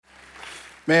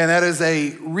Man, that is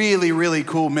a really, really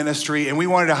cool ministry, and we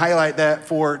wanted to highlight that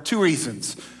for two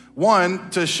reasons.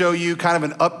 One, to show you kind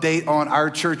of an update on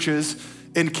our churches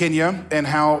in Kenya and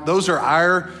how those are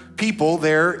our people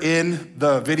there in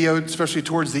the video, especially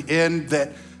towards the end,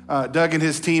 that Doug and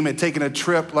his team had taken a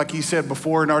trip, like he said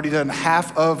before, and already done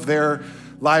half of their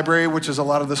library, which is a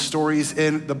lot of the stories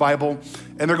in the Bible.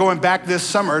 And they're going back this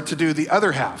summer to do the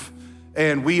other half.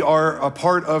 And we are a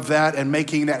part of that and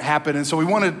making that happen. And so we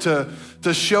wanted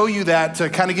to show you that, to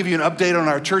kind of give you an update on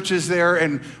our churches there.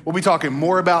 And we'll be talking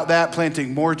more about that,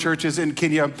 planting more churches in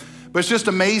Kenya. But it's just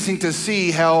amazing to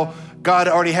see how God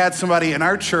already had somebody in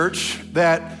our church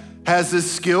that has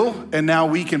this skill, and now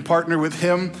we can partner with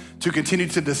him to continue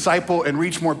to disciple and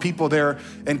reach more people there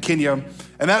in Kenya.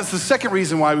 And that's the second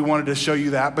reason why we wanted to show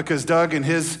you that, because Doug and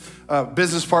his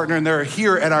business partner, and they're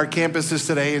here at our campuses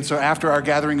today. And so after our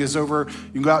gathering is over,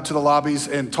 you can go out to the lobbies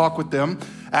and talk with them,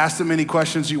 ask them any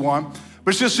questions you want.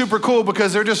 But it's just super cool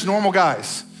because they're just normal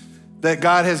guys that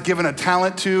God has given a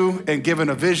talent to and given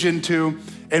a vision to.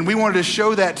 And we wanted to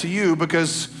show that to you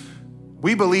because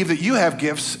we believe that you have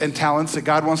gifts and talents that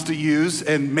God wants to use,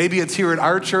 and maybe it's here at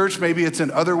our church, maybe it's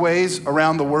in other ways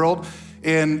around the world.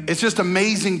 And it's just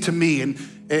amazing to me.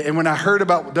 And when I heard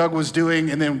about what Doug was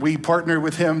doing, and then we partnered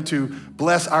with him to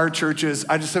bless our churches,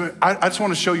 I just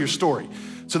want to show your story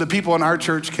so that people in our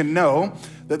church can know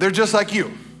that they're just like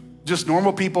you, just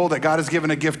normal people that God has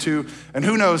given a gift to, and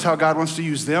who knows how God wants to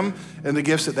use them and the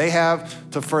gifts that they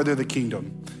have to further the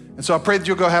kingdom. And so I pray that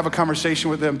you'll go have a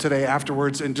conversation with them today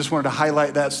afterwards, and just wanted to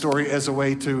highlight that story as a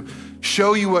way to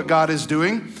show you what God is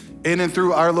doing in and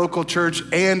through our local church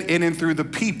and in and through the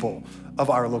people of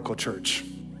our local church.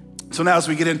 So now as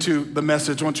we get into the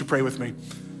message, why don't you pray with me?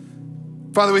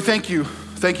 Father, we thank you.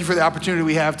 Thank you for the opportunity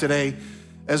we have today,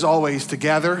 as always, to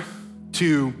gather,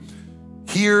 to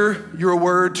hear your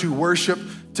word, to worship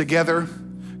together.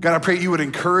 God, I pray you would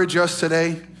encourage us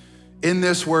today in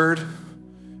this word,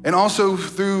 and also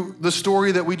through the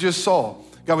story that we just saw.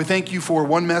 God, we thank you for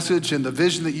One Message and the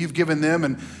vision that you've given them,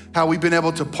 and how we've been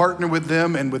able to partner with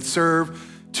them and with Serve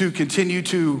to continue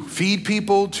to feed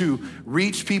people, to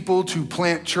reach people, to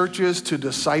plant churches, to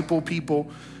disciple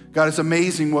people. God, it's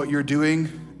amazing what you're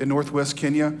doing in Northwest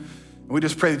Kenya. And we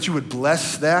just pray that you would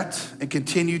bless that and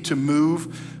continue to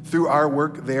move through our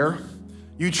work there.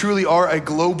 You truly are a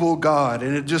global God,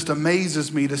 and it just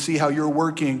amazes me to see how you're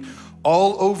working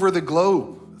all over the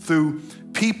globe through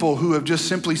people who have just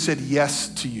simply said yes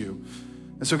to you.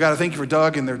 And so God, I thank you for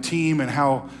Doug and their team, and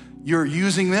how you're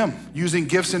using them, using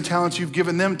gifts and talents you've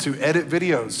given them to edit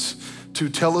videos, to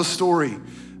tell a story,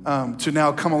 to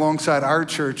now come alongside our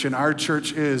church, and our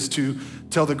church is to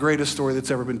tell the greatest story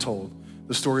that's ever been told,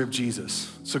 the story of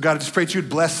Jesus. So God, I just pray that you'd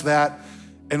bless that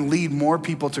and lead more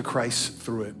people to Christ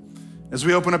through it. As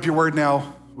we open up your word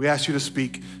now, we ask you to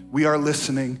speak. We are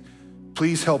listening.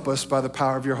 Please help us by the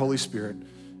power of your Holy Spirit.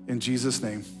 In Jesus'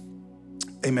 name,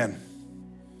 amen.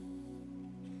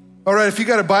 All right, if you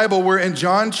got a Bible, we're in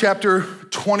John chapter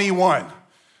 21,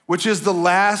 which is the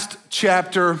last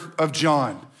chapter of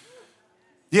John.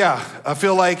 Yeah, I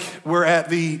feel like we're at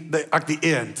the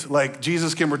end, like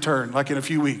Jesus can return, like in a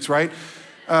few weeks, right?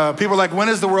 People are like, when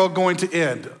is the world going to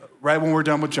end? Right when we're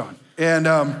done with John.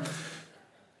 And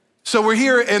so we're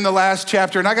here in the last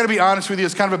chapter, and I gotta be honest with you,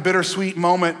 it's kind of a bittersweet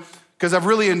moment, because I've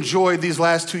really enjoyed these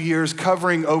last 2 years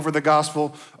covering over the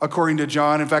gospel according to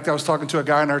John. In fact, I was talking to a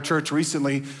guy in our church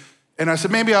recently, and I said,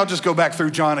 maybe I'll just go back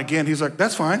through John again. He's like,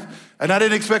 that's fine. And I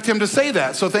didn't expect him to say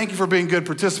that. So thank you for being good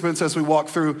participants as we walk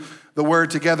through the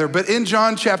word together. But in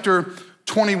John chapter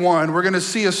 21, we're gonna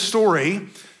see a story.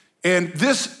 And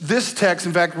this text,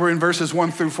 in fact, we're in verses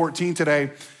 1 through 14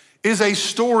 today, is a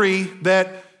story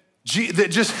that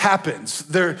just happens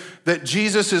there, that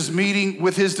Jesus is meeting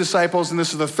with his disciples, and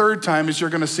this is the third time, as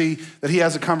you're gonna see, that he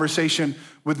has a conversation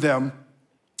with them.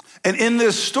 And in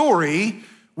this story,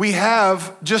 we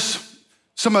have just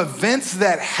some events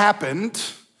that happened,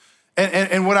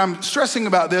 and what I'm stressing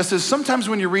about this is sometimes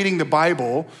when you're reading the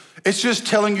Bible, it's just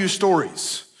telling you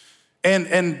stories.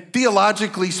 And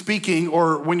theologically speaking,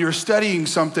 or when you're studying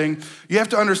something, you have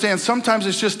to understand sometimes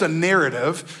it's just a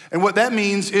narrative. And what that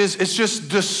means is it's just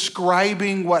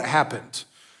describing what happened.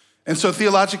 And so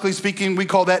theologically speaking, we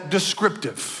call that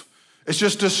descriptive. It's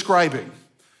just describing.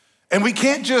 And we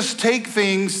can't just take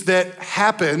things that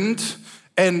happened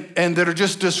and that are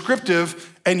just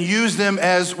descriptive and use them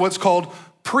as what's called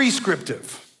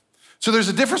prescriptive. So there's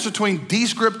a difference between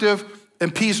descriptive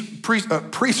and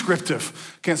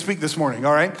prescriptive. Can't speak this morning,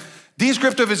 all right?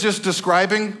 Descriptive is just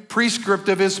describing.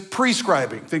 Prescriptive is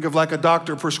prescribing. Think of like a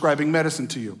doctor prescribing medicine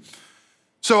to you.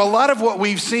 So a lot of what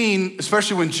we've seen,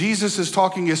 especially when Jesus is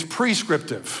talking, is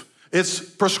prescriptive. It's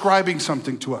prescribing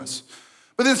something to us.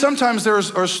 But then sometimes there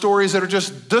are stories that are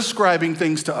just describing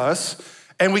things to us,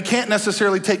 and we can't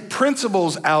necessarily take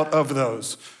principles out of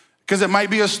those because it might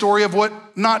be a story of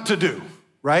what not to do,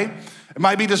 right? It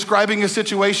might be describing a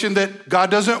situation that God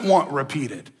doesn't want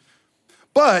repeated.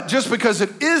 But just because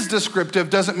it is descriptive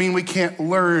doesn't mean we can't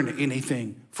learn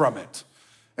anything from it.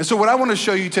 And so what I want to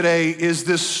show you today is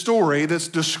this story that's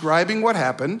describing what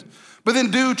happened, but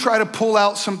then do try to pull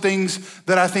out some things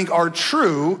that I think are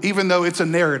true, even though it's a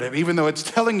narrative, even though it's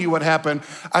telling you what happened,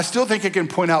 I still think it can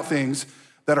point out things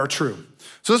that are true.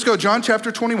 So let's go John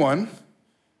chapter 21,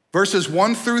 verses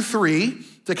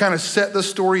 1-3 to kind of set the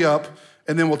story up,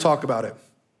 and then we'll talk about it.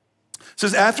 It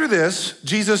says, after this,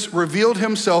 Jesus revealed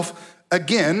himself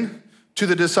again to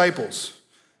the disciples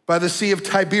by the Sea of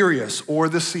Tiberias, or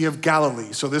the Sea of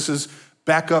Galilee. So this is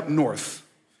back up north.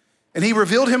 And he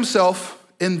revealed himself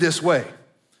in this way.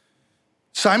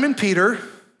 Simon Peter,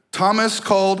 Thomas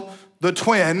called the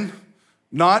twin,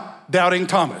 not doubting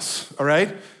Thomas, all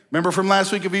right? Remember from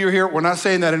last week, if you were here, we're not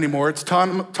saying that anymore. It's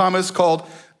Thomas called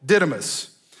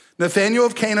Didymus. Nathanael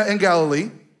of Cana in Galilee,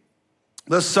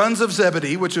 the sons of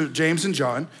Zebedee, which are James and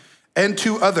John, and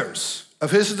 2 others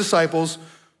of his disciples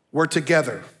were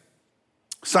together.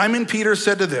 Simon Peter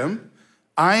said to them,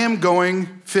 I am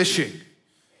going fishing.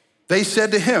 They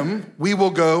said to him, we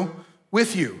will go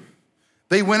with you.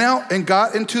 They went out and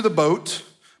got into the boat,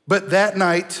 but that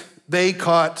night they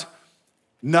caught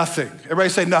nothing. Everybody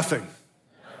say nothing.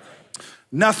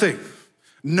 Nothing.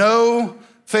 No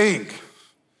thing.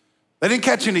 They didn't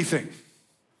catch anything.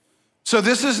 So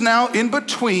this is now in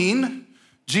between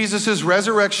Jesus'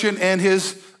 resurrection and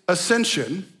his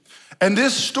ascension. And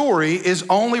this story is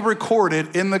only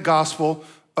recorded in the Gospel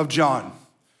of John.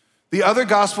 The other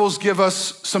Gospels give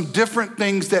us some different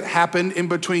things that happened in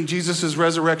between Jesus'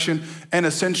 resurrection and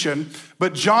ascension,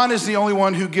 but John is the only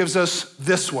one who gives us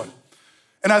this one.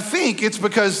 And I think it's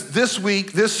because this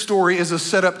week, this story is a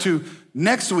setup to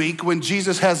next week when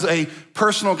Jesus has a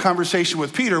personal conversation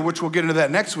with Peter, which we'll get into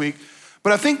that next week.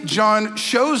 But I think John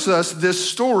shows us this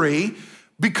story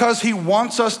because he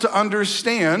wants us to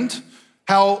understand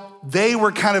how they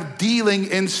were kind of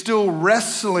dealing and still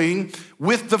wrestling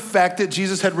with the fact that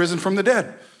Jesus had risen from the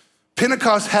dead.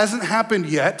 Pentecost hasn't happened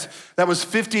yet. That was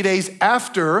 50 days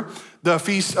after the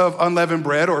Feast of Unleavened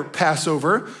Bread, or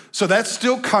Passover. So that's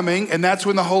still coming, and that's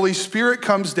when the Holy Spirit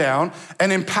comes down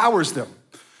and empowers them.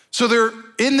 So they're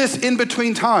in this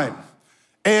in-between time,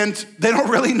 and they don't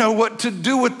really know what to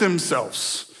do with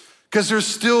themselves because they're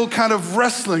still kind of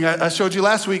wrestling. I showed you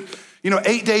last week,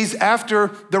 8 days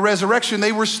after the resurrection,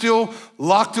 they were still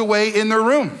locked away in their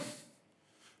room.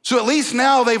 So at least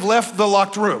now they've left the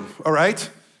locked room, all right?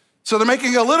 So they're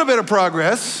making a little bit of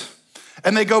progress,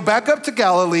 and they go back up to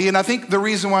Galilee, and I think the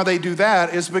reason why they do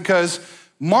that is because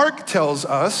Mark tells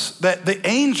us that the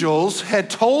angels had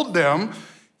told them,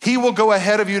 he will go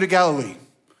ahead of you to Galilee,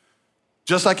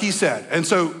 just like he said. And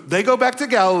so they go back to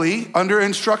Galilee under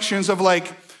instructions of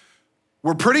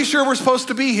we're pretty sure we're supposed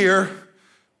to be here.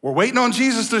 We're waiting on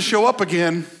Jesus to show up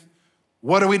again.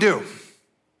 What do we do?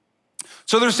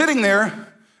 So they're sitting there,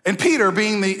 and Peter,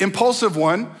 being the impulsive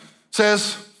one,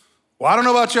 says, well, I don't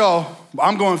know about y'all, but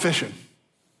I'm going fishing.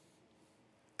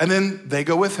 And then they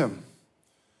go with him.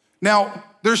 Now,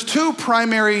 there's 2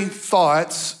 primary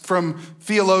thoughts from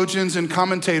theologians and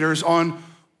commentators on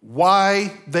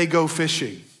why they go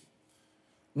fishing.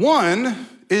 One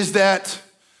is that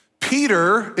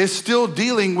Peter is still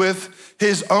dealing with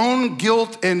his own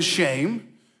guilt and shame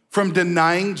from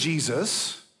denying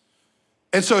Jesus.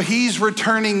 And so he's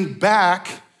returning back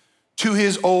to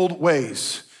his old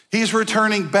ways. He's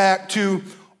returning back to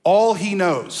all he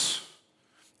knows.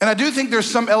 And I do think there's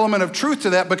some element of truth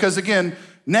to that because, again,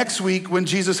 next week when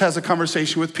Jesus has a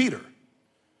conversation with Peter.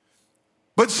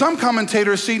 But some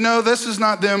commentators see, no, this is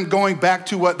not them going back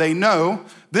to what they know.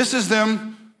 This is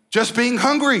them just being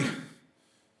hungry.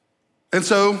 And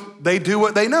so they do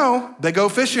what they know. They go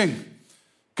fishing.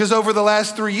 Because over the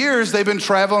last 3 years, they've been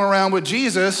traveling around with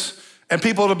Jesus, and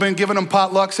people have been giving them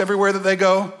potlucks everywhere that they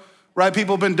go, right?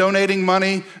 People have been donating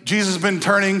money. Jesus has been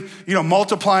turning,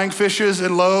 multiplying fishes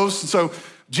and loaves. And so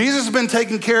Jesus has been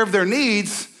taking care of their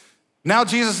needs. Now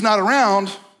Jesus is not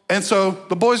around, and so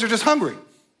the boys are just hungry.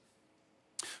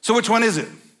 So which one is it?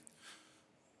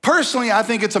 Personally, I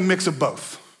think it's a mix of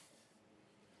both.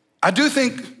 I do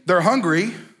think they're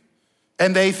hungry,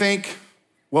 and they think,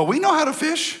 well, we know how to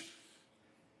fish.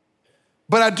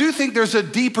 But I do think there's a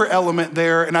deeper element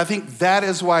there, and I think that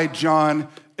is why John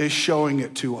is showing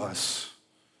it to us.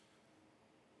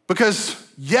 Because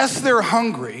yes, they're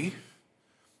hungry,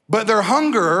 but their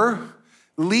hunger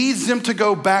leads them to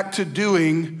go back to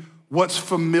doing what's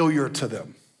familiar to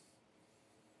them,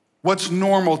 what's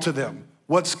normal to them,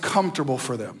 what's comfortable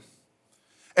for them.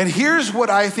 And here's what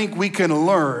I think we can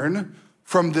learn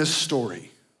from this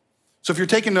story. So if you're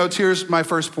taking notes, here's my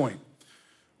first point.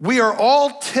 We are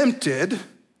all tempted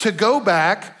to go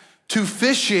back to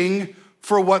fishing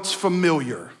for what's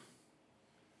familiar.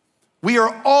 We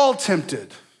are all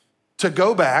tempted to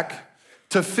go back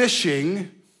to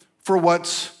fishing for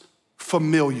what's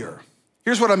familiar.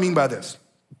 Here's what I mean by this.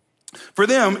 For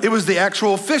them, it was the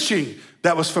actual fishing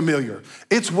that was familiar.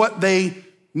 It's what they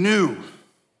knew.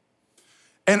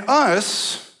 And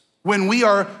us, when we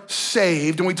are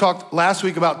saved, and we talked last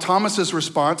week about Thomas's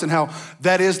response and how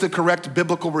that is the correct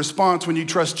biblical response when you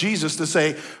trust Jesus to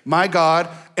say, my God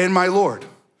and my Lord,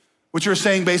 which you're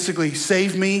saying basically,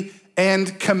 save me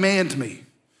and command me.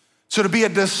 So to be a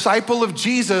disciple of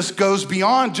Jesus goes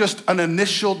beyond just an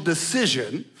initial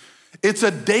decision. It's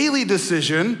a daily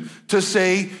decision to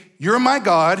say, you're my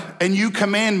God and you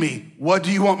command me. What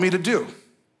do you want me to do?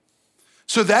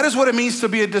 So that is what it means to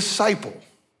be a disciple.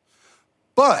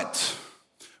 But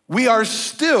we are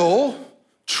still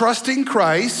trusting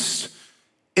Christ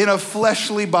in a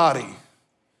fleshly body.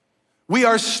 We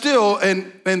are still,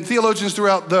 and theologians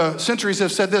throughout the centuries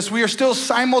have said this, we are still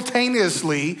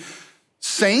simultaneously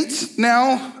saints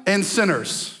now and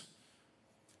sinners.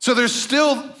 So there's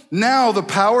still now the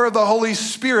power of the Holy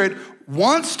Spirit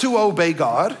wants to obey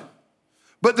God,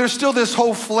 but there's still this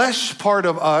whole flesh part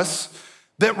of us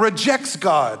that rejects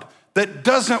God, that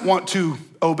doesn't want to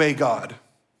obey God.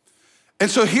 And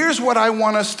so here's what I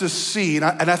want us to see, and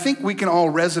I think we can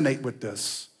all resonate with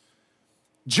this.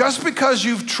 Just because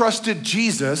you've trusted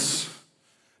Jesus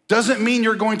doesn't mean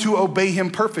you're going to obey him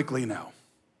perfectly now.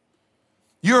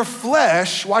 Your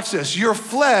flesh, watch this, your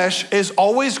flesh is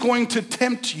always going to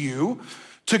tempt you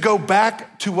to go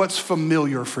back to what's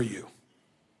familiar for you.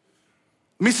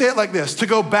 Let me say it like this, to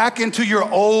go back into your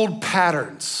old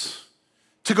patterns,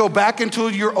 to go back into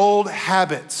your old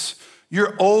habits,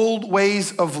 your old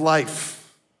ways of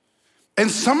life.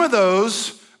 And some of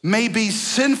those may be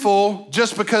sinful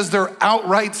just because they're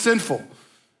outright sinful.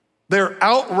 They're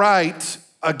outright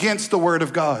against the word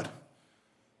of God.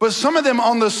 But some of them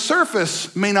on the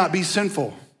surface may not be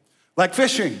sinful, like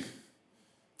fishing.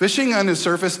 Fishing on the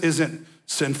surface isn't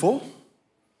sinful.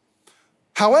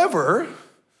 However,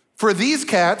 for these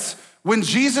cats, when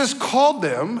Jesus called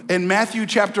them in Matthew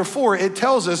chapter 4, it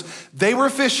tells us they were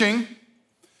fishing,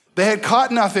 they had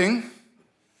caught nothing,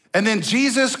 and then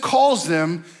Jesus calls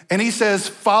them and he says,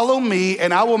 follow me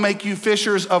and I will make you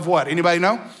fishers of what? Anybody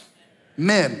know?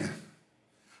 Men.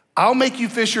 I'll make you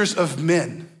fishers of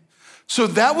men. So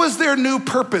that was their new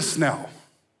purpose now.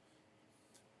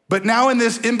 But now in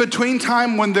this in-between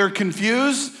time when they're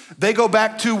confused, they go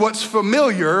back to what's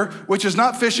familiar, which is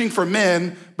not fishing for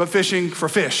men, but fishing for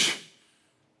fish.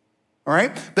 All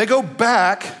right? They go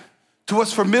back to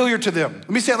what's familiar to them. Let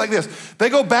me say it like this. They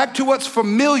go back to what's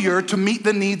familiar to meet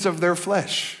the needs of their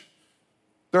flesh.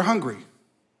 They're hungry.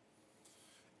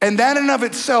 And that in and of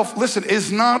itself, listen,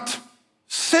 is not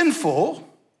sinful,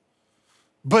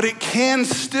 but it can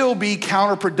still be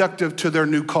counterproductive to their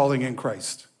new calling in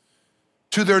Christ,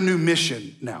 to their new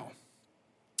mission now.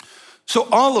 So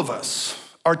all of us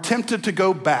are tempted to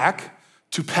go back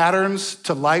to patterns,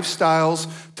 to lifestyles,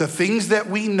 to things that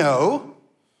we know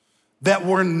that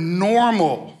were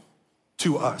normal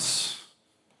to us.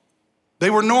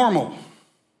 They were normal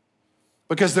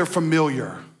because they're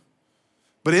familiar.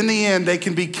 But in the end, they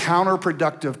can be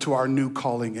counterproductive to our new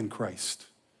calling in Christ.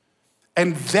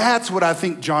 And that's what I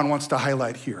think John wants to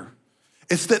highlight here.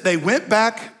 It's that they went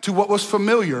back to what was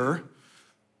familiar,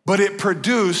 but it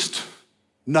produced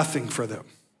nothing for them.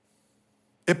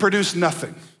 It produced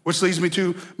nothing, which leads me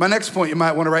to my next point. You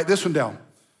might want to write this one down.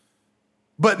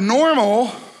 But normal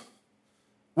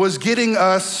was getting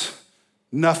us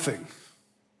nothing.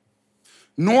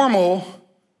 Normal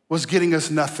was getting us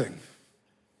nothing.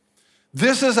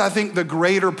 This is, I think, the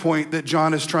greater point that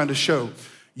John is trying to show.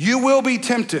 You will be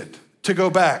tempted to go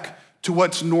back to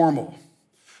what's normal.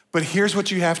 But here's what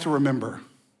you have to remember.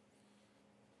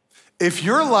 If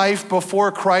your life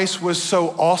before Christ was so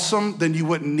awesome, then you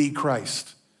wouldn't need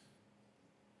Christ.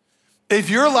 If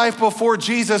your life before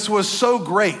Jesus was so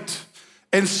great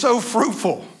and so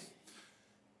fruitful,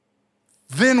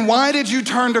 then why did you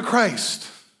turn to Christ?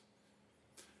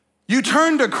 You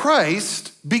turned to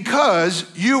Christ because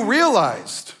you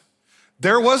realized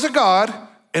there was a God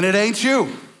and it ain't you.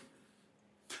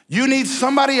 You need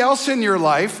somebody else in your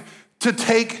life to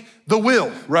take the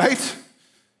wheel, right?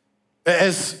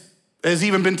 As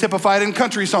even been typified in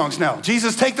country songs now.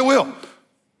 Jesus, take the wheel,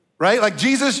 right? Like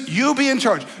Jesus, you be in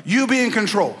charge. You be in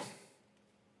control.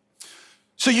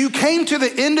 So you came to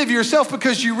the end of yourself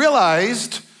because you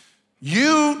realized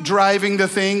you driving the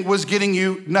thing was getting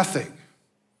you nothing.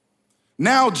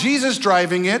 Now Jesus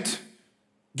driving it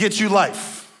gets you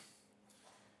life.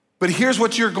 But here's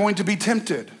what you're going to be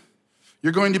tempted.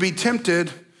 You're going to be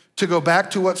tempted to go back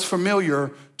to what's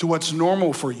familiar, to what's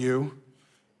normal for you,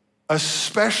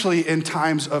 especially in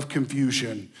times of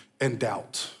confusion and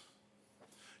doubt.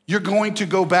 You're going to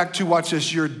go back to, watch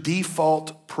this, your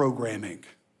default programming,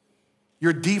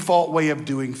 your default way of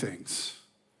doing things.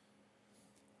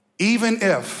 Even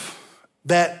if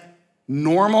that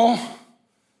normal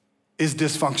is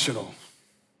dysfunctional.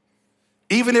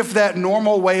 Even if that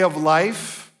normal way of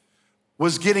life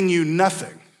was getting you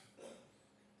nothing,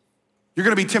 you're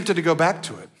gonna be tempted to go back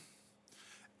to it.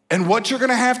 And what you're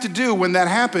gonna have to do when that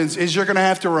happens is you're gonna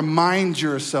have to remind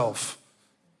yourself,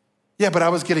 yeah, but I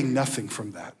was getting nothing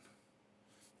from that.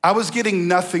 I was getting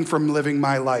nothing from living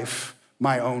my life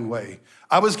my own way.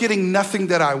 I was getting nothing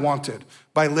that I wanted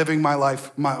by living my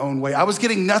life my own way. I was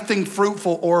getting nothing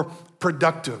fruitful or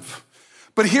productive.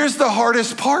 But here's the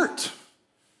hardest part.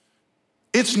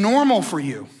 It's normal for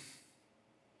you.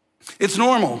 It's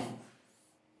normal.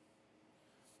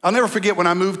 I'll never forget when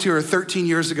I moved here 13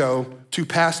 years ago to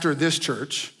pastor this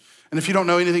church. And if you don't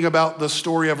know anything about the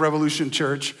story of Revolution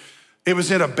Church, it was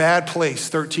in a bad place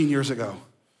 13 years ago.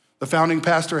 The founding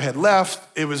pastor had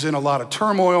left. It was in a lot of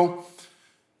turmoil.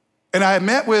 And I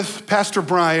met with Pastor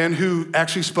Brian, who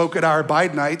actually spoke at our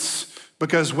Abide Nights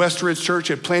because Westridge Church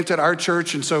had planted our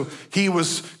church. And so he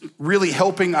was really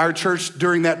helping our church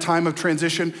during that time of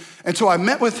transition. And so I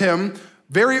met with him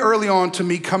very early on to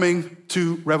me coming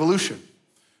to Revolution.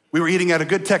 We were eating at a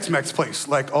good Tex-Mex place,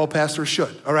 like all pastors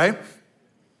should, all right?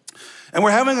 And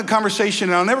we're having a conversation,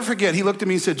 and I'll never forget, he looked at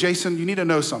me and said, Jason, you need to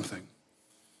know something.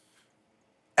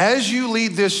 As you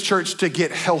lead this church to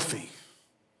get healthy,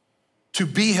 to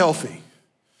be healthy,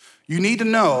 you need to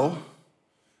know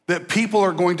that people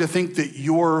are going to think that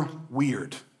you're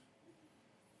weird.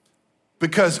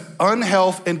 Because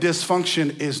unhealth and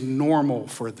dysfunction is normal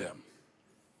for them.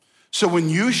 So when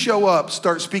you show up,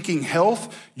 start speaking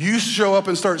health, you show up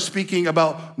and start speaking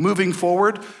about moving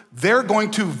forward, they're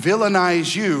going to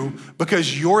villainize you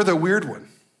because you're the weird one.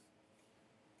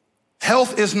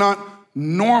 Health is not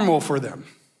normal for them,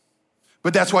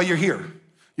 but that's why you're here.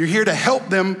 You're here to help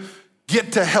them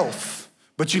get to health.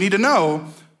 But you need to know,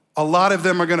 a lot of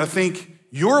them are gonna think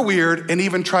you're weird and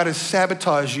even try to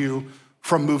sabotage you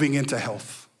from moving into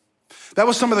health. That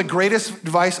was some of the greatest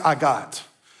advice I got.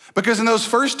 Because in those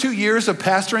first 2 years of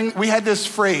pastoring, we had this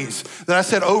phrase that I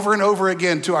said over and over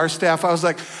again to our staff. I was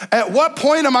like, at what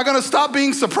point am I gonna stop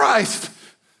being surprised?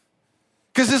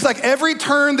 Because it's like every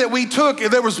turn that we took,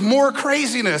 there was more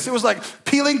craziness. It was like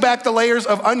peeling back the layers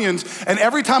of onions, and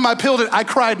every time I peeled it, I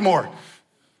cried more.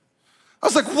 I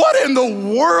was like, what in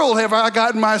the world have I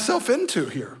gotten myself into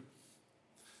here?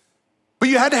 But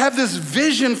you had to have this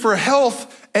vision for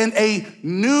health and a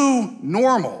new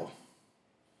normal.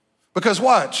 Because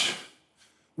watch,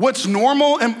 what's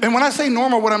normal, and when I say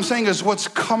normal, what I'm saying is what's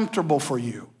comfortable for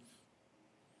you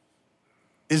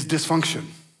is dysfunction.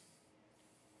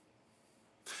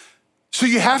 So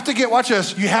you have to get, watch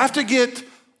this, you have to get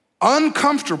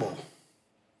uncomfortable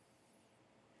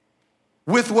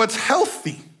with what's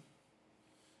healthy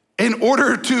in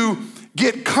order to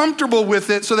get comfortable with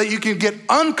it so that you can get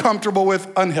uncomfortable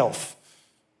with unhealth.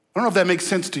 I don't know if that makes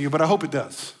sense to you, but I hope it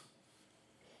does.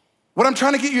 What I'm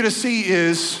trying to get you to see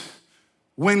is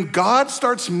when God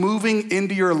starts moving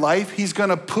into your life, he's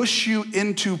gonna push you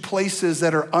into places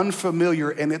that are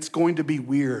unfamiliar, and it's going to be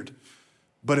weird,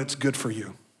 but it's good for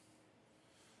you.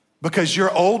 Because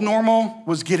your old normal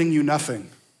was getting you nothing.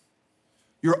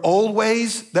 Your old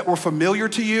ways that were familiar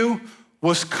to you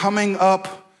was coming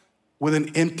up with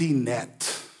an empty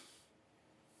net.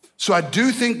 So I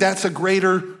do think that's a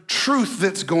greater truth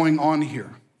that's going on here.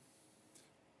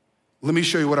 Let me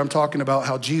show you what I'm talking about,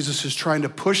 how Jesus is trying to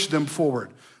push them forward.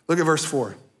 Look at verse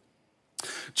 4.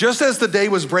 Just as the day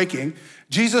was breaking,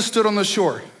 Jesus stood on the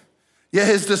shore. Yet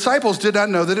his disciples did not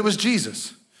know that it was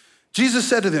Jesus. Jesus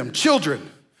said to them, children,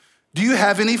 do you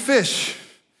have any fish?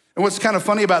 And what's kind of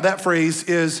funny about that phrase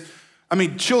is,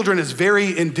 children is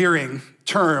very endearing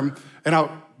term, and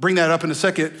I'll bring that up in a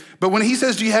second. But when he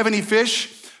says, do you have any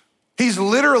fish? He's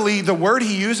literally, the word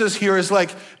he uses here is like,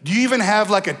 do you even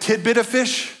have like a tidbit of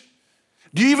fish?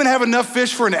 Do you even have enough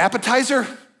fish for an appetizer?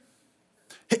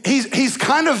 He's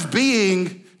kind of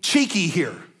being cheeky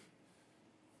here.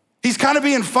 He's kind of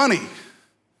being funny.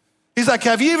 He's like,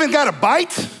 have you even got a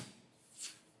bite?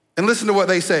 And listen to what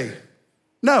they say.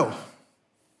 No.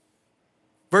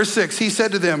 Verse 6, he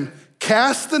said to them,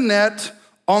 cast the net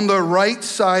on the right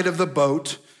side of the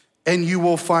boat and you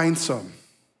will find some.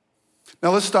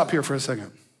 Now let's stop here for a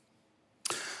second.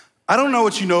 I don't know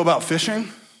what you know about fishing,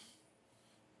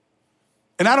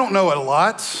 and I don't know a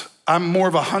lot. I'm more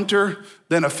of a hunter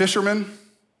than a fisherman.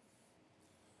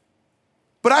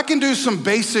 But I can do some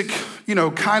basic,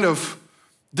 kind of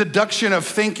deduction of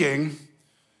thinking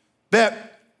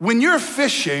that when you're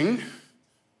fishing,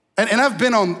 and I've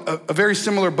been on a very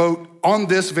similar boat on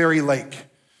this very lake.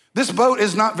 This boat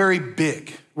is not very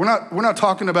big. We're not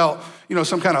talking about,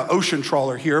 some kind of ocean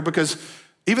trawler here, because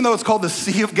even though it's called the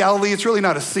Sea of Galilee, it's really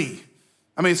not a sea.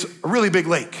 I mean, it's a really big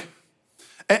lake.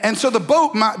 And so the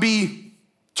boat might be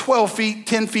 12 feet,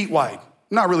 10 feet wide,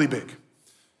 not really big.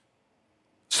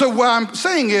 So what I'm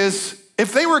saying is,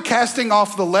 if they were casting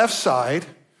off the left side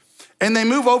and they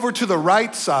move over to the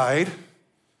right side,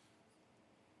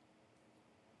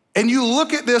 and you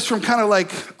look at this from kind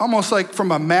of almost like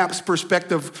from a map's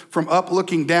perspective, from up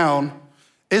looking down,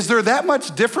 is there that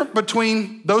much different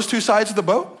between those two sides of the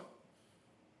boat?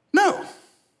 No.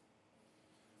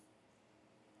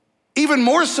 Even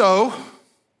more so,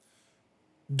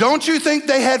 don't you think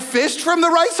they had fished from the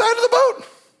right side of the boat?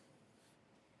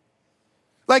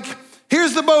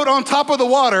 Here's the boat on top of the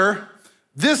water,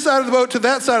 this side of the boat to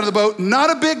that side of the boat, not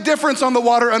a big difference on the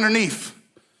water underneath.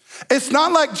 It's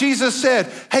not like Jesus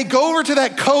said, hey, go over to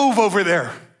that cove over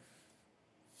there.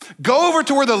 Go over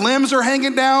to where the limbs are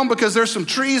hanging down because there's some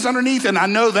trees underneath, and I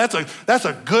know that's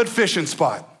a good fishing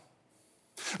spot.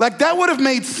 That would have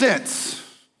made sense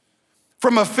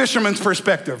from a fisherman's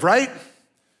perspective, right?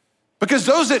 Because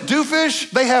those that do fish,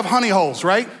 they have honey holes,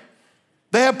 right?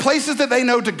 They have places that they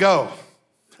know to go.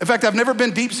 In fact, I've never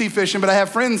been deep sea fishing, but I have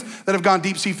friends that have gone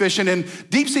deep sea fishing, and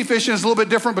deep sea fishing is a little bit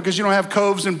different because you don't have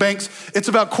coves and banks. It's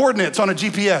about coordinates on a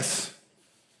GPS,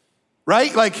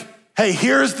 right? Hey,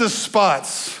 here's the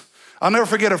spots. I'll never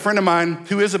forget a friend of mine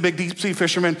who is a big deep sea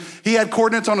fisherman. He had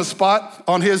coordinates on a spot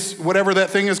on his, whatever that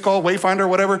thing is called, Wayfinder or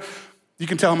whatever. You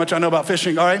can tell how much I know about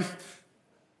fishing, all right?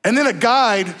 And then a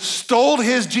guide stole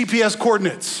his GPS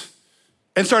coordinates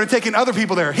and started taking other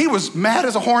people there. He was mad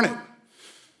as a hornet.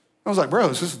 I was like, bro,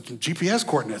 this is GPS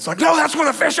coordinates. No, that's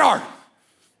where the fish are.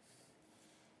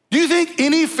 Do you think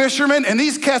any fisherman, and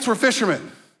these cats were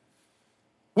fishermen,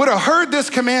 would have heard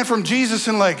this command from Jesus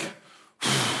and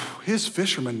his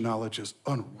fisherman knowledge is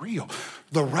unreal.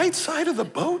 The right side of the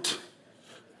boat?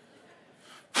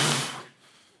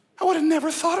 I would have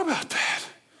never thought about that.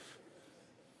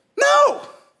 No,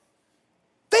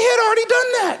 they had already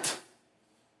done that.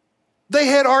 They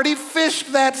had already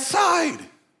fished that side.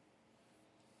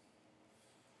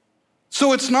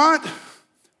 So it's not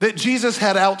that Jesus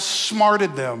had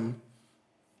outsmarted them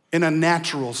in a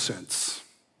natural sense.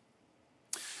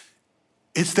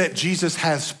 It's that Jesus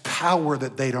has power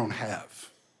that they don't have.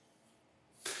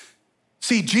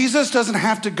 See, Jesus doesn't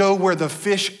have to go where the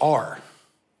fish are.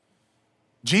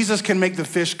 Jesus can make the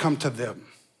fish come to them.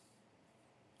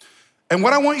 And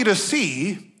what I want you to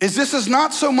see is this is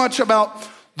not so much about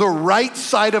the right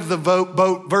side of the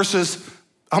boat versus,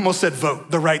 I almost said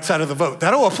vote, the right side of the boat.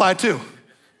 That'll apply too.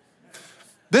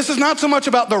 This is not so much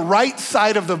about the right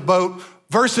side of the boat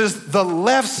versus the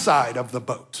left side of the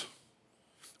boat,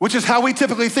 which is how we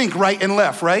typically think, right and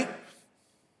left, right?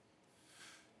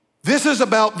 This is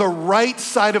about the right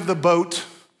side of the boat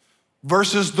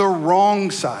versus the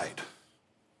wrong side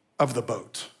of the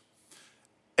boat.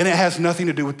 And it has nothing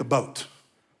to do with the boat.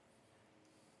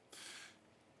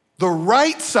 The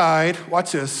right side,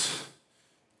 watch this,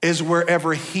 is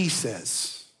wherever he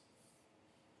says.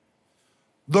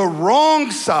 The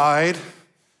wrong side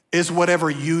is whatever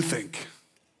you think.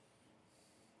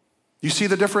 You see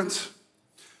the difference?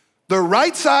 The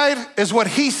right side is what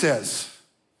he says.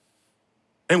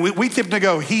 And we typically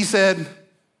go, he said,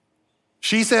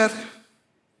 she said.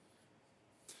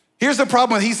 Here's the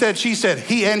problem with he said, she said.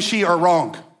 He and she are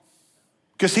wrong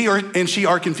because he and she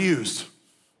are confused.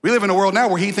 We live in a world now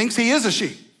where he thinks he is a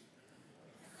she.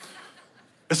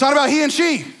 It's not about he and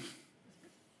she.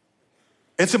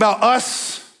 It's about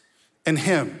us and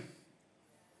him.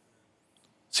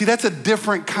 See, that's a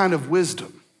different kind of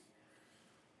wisdom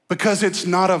because it's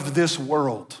not of this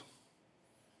world.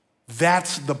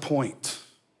 That's the point.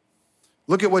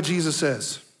 Look at what Jesus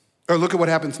says, or look at what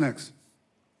happens next.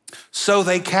 So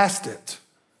they cast it,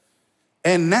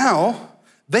 and now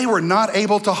they were not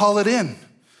able to haul it in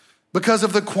because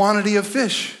of the quantity of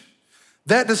fish.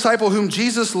 That disciple whom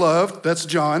Jesus loved, that's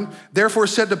John, therefore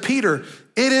said to Peter,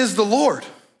 "It is the Lord."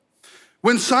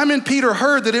 When Simon Peter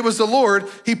heard that it was the Lord,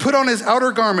 he put on his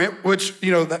outer garment, which,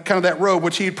 that robe,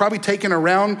 which he had probably taken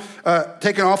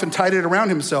off and tied it around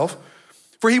himself,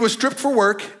 for he was stripped for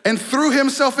work, and threw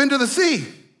himself into the sea.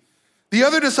 The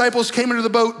other disciples came into the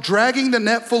boat, dragging the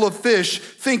net full of fish,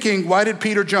 thinking, why did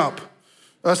Peter jump?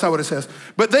 That's not what it says.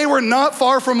 But they were not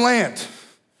far from land,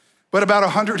 but about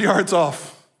 100 yards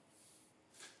off.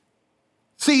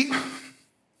 See,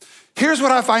 here's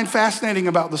what I find fascinating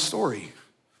about the story.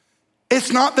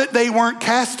 It's not that they weren't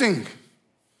casting.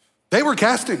 They were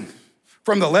casting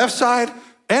from the left side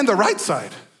and the right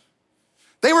side.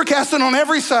 They were casting on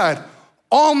every side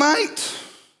all night,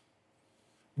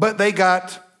 but they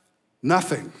got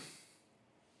nothing.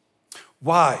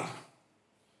 Why?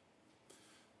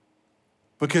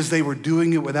 Because they were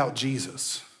doing it without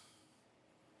Jesus.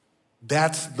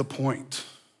 That's the point.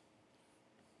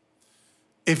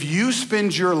 If you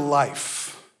spend your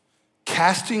life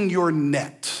casting your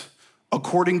net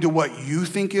according to what you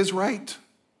think is right,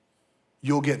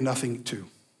 you'll get nothing too.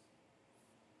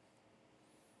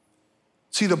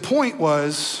 See, the point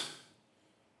was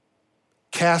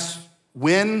cast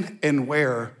when and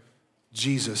where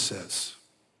Jesus says,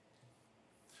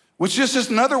 which is just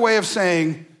another way of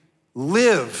saying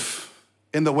live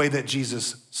in the way that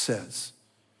Jesus says.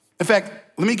 In fact,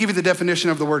 let me give you the definition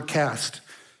of the word cast,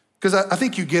 because I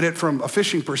think you get it from a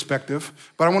fishing perspective,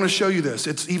 but I want to show you this.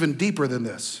 It's even deeper than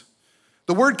this.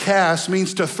 The word cast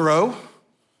means to throw,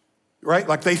 right?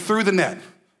 Like they threw the net,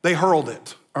 they hurled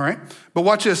it, all right? But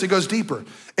watch this, it goes deeper.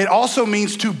 It also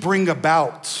means to bring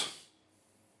about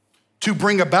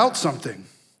something,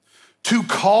 to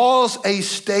cause a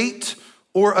state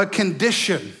or a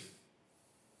condition.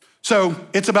 So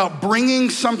it's about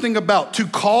bringing something about, to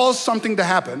cause something to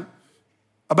happen,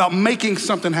 about making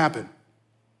something happen.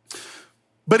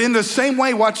 But in the same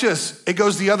way, watch this, it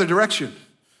goes the other direction.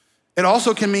 It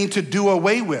also can mean to do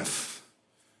away with,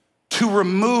 to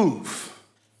remove,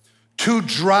 to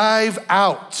drive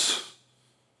out.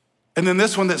 And then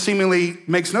this one that seemingly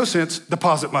makes no sense,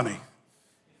 deposit money.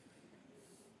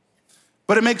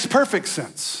 But it makes perfect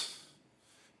sense.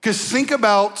 Because think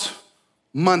about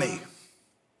money.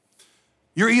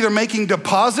 You're either making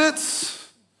deposits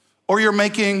or you're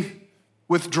making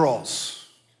withdrawals.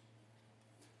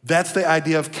 That's the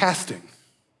idea of casting.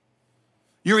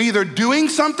 You're either doing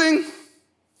something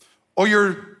or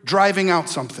you're driving out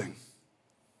something.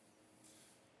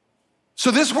 So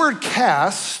this word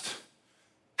cast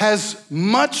has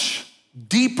much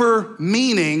deeper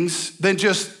meanings than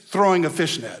just throwing a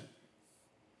fish net.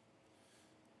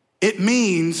 It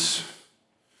means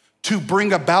to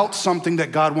bring about something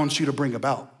that God wants you to bring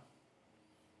about.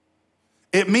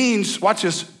 It means, watch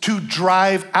this, to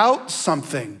drive out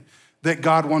something that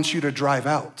God wants you to drive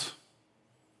out.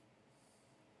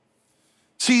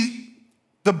 See,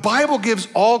 the Bible gives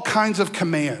all kinds of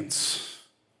commands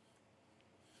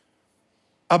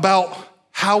about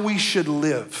how we should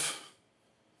live,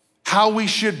 how we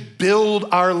should build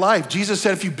our life. Jesus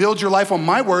said, if you build your life on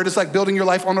my word, it's like building your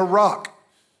life on a rock.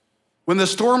 When the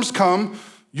storms come,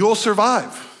 you'll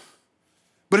survive.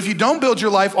 But if you don't build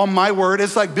your life on my word,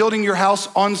 it's like building your house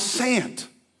on sand.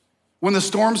 When the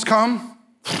storms come,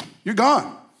 you're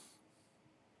gone.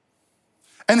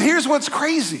 And here's what's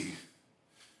crazy.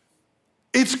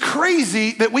 It's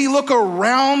crazy that we look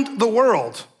around the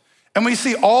world and we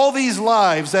see all these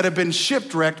lives that have been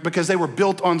shipwrecked because they were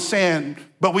built on sand,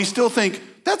 but we still think,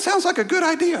 that sounds like a good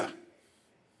idea.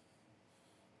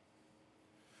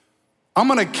 I'm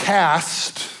gonna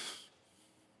cast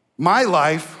my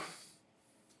life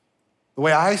the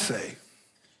way I say.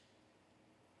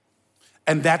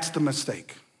 And that's the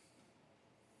mistake.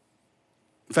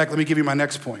 In fact, let me give you my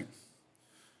next point.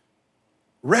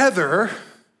 Rather,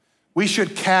 we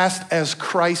should cast as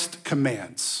Christ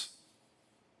commands.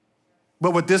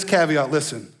 But with this caveat,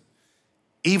 listen,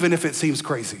 even if it seems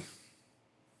crazy.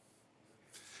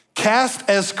 Cast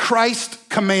as Christ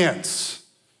commands.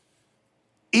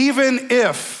 Even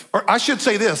if, or I should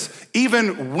say this,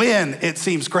 even when it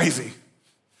seems crazy.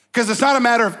 Because it's not a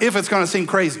matter of if it's gonna seem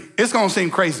crazy, it's gonna seem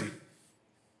crazy.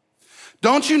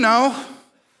 Don't you know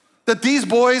that these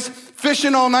boys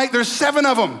fishing all night, there's 7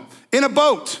 of them in a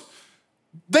boat.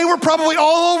 They were probably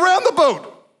all around the boat.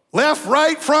 Left,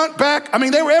 right, front, back. I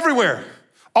mean, they were everywhere,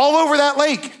 all over that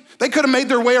lake. They could have made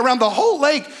their way around the whole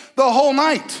lake the whole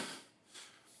night.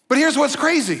 But here's what's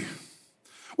crazy.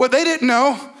 What they didn't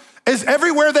know is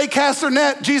everywhere they cast their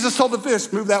net, Jesus told the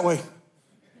fish, move that way.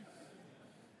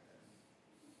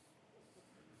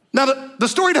 Now, the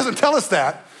story doesn't tell us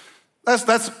that. That's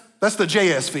the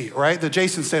JSV, right? The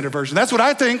Jason Standard Version. That's what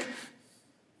I think.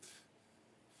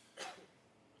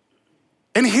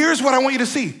 And here's what I want you to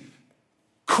see.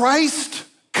 Christ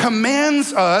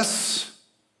commands us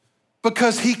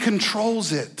because he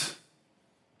controls it.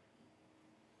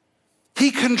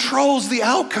 He controls the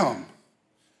outcome.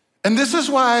 And this is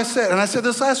why I said, and I said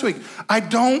this last week, I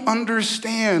don't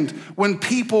understand when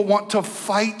people want to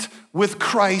fight with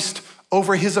Christ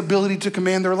over his ability to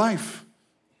command their life.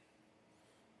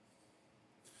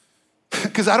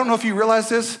 Because I don't know if you realize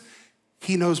this,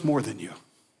 he knows more than you.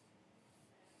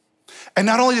 And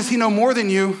not only does he know more than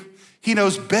you, he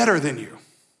knows better than you.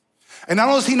 And not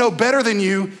only does he know better than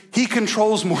you, he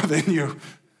controls more than you.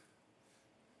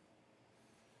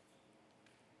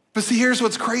 But see, here's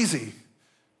what's crazy.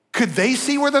 Could they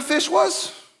see where the fish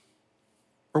was?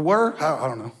 Or were? I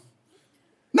don't know.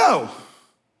 No.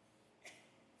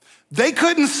 They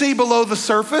couldn't see below the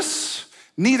surface,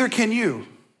 neither can you.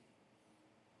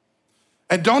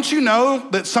 And don't you know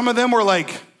that some of them were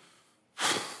like,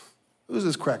 who's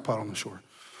this crackpot on the shore?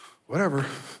 Whatever.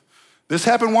 This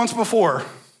happened once before.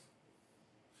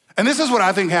 And this is what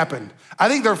I think happened. I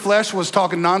think their flesh was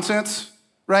talking nonsense,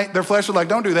 right? Their flesh was like,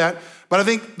 don't do that. But I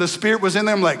think the spirit was in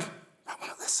them like, I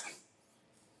want to listen.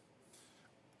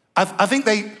 I think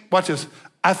they, watch this.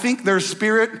 I think their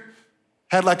spirit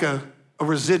had like a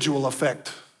residual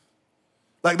effect.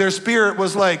 Like their spirit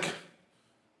was like,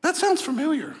 that sounds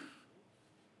familiar.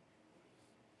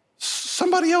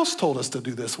 Somebody else told us to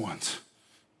do this once.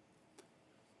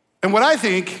 And what I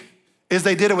think is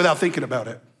they did it without thinking about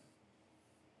it.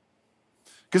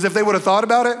 Because if they would have thought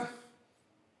about it,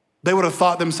 they would have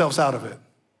thought themselves out of it.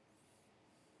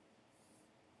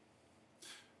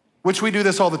 Which we do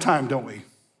this all the time, don't we?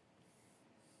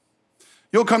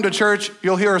 You'll come to church,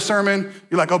 you'll hear a sermon,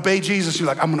 you're like, obey Jesus. You're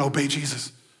like, I'm gonna obey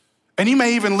Jesus. And you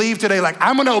may even leave today like,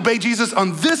 I'm gonna obey Jesus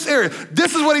on this area.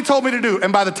 This is what he told me to do.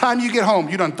 And by the time you get home,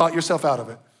 you done thought yourself out of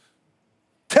it.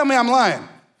 Tell me I'm lying.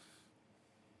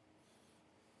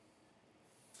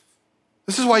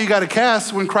 This is why you gotta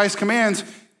cast when Christ commands,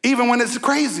 even when it's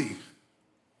crazy.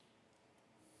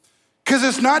 Because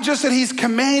it's not just that he's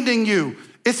commanding you,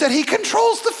 it's that he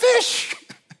controls the fish.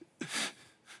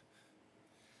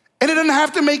 And it doesn't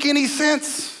have to make any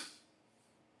sense.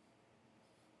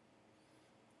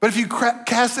 But if you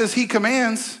cast as he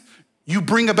commands, you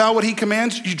bring about what he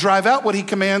commands, you drive out what he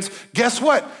commands, guess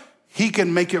what? He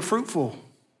can make it fruitful.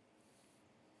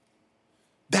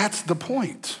 That's the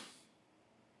point.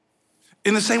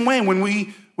 In the same way, when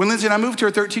Lindsay and I moved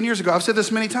here 13 years ago, I've said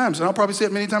this many times, and I'll probably say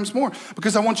it many times more,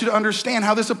 because I want you to understand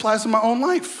how this applies to my own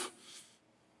life.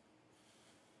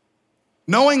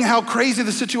 Knowing how crazy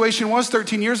the situation was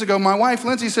 13 years ago, my wife,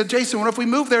 Lindsay, said, Jason, what if we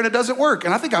move there and it doesn't work?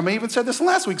 And I think I may even said this in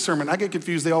last week's sermon. I get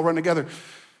confused. They all run together.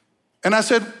 And I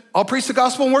said, I'll preach the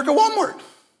gospel and work at Walmart.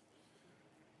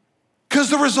 Because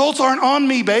the results aren't on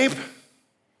me, babe.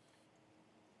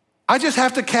 I just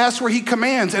have to cast where he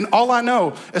commands. And all I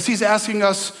know is he's asking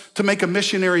us to make a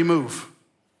missionary move.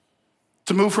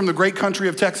 To move from the great country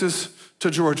of Texas to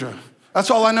Georgia. That's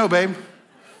all I know, babe.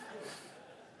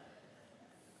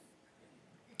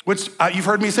 Which you've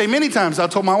heard me say many times. I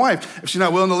told my wife, if she's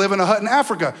not willing to live in a hut in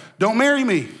Africa, don't marry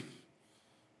me.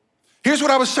 Here's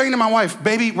what I was saying to my wife,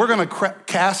 baby, we're gonna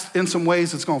cast in some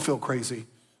ways that's gonna feel crazy.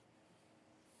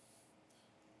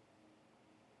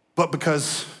 But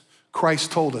because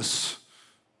Christ told us,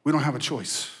 we don't have a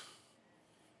choice.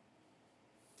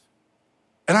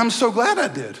 And I'm so glad I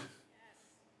did.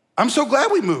 I'm so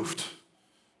glad we moved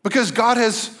because God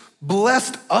has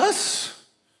blessed us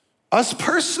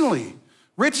personally,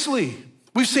 richly.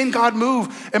 We've seen God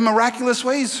move in miraculous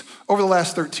ways over the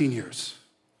last 13 years.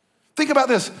 Think about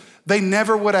this. They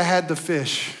never would have had the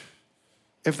fish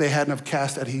if they hadn't have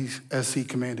cast as he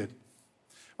commanded.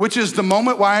 Which is the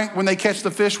moment when they catch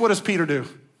the fish, what does Peter do?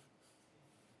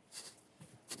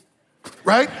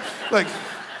 Right? Like,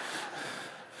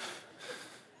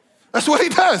 that's what he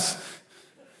does.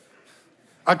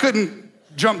 I couldn't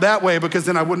jump that way because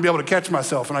then I wouldn't be able to catch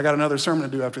myself, and I got another sermon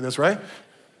to do after this, right?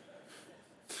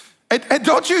 And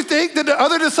don't you think that the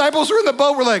other disciples who were in the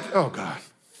boat were like, oh God,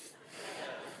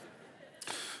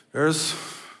 there's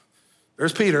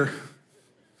Peter.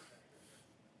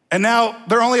 And now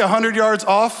they're only 100 yards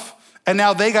off, and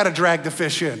now they got to drag the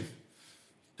fish in.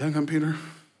 Dang on, Peter.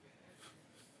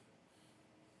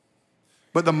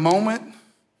 But the moment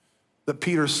that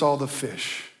Peter saw the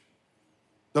fish,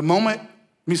 let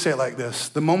me say it like this,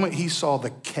 the moment he saw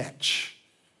the catch,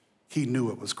 he knew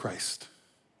it was Christ.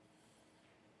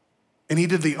 And he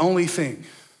did the only thing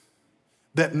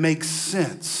that makes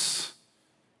sense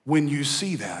when you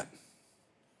see that,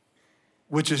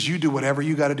 which is you do whatever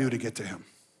you got to do to get to him.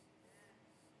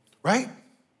 Right?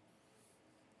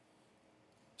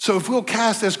 So if we'll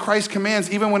cast as Christ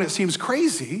commands, even when it seems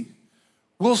crazy,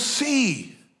 we'll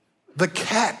see the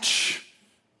catch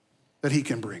that he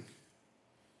can bring.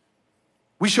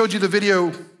 We showed you the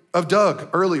video of Doug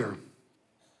earlier.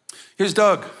 Here's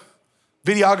Doug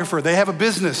videographer. They have a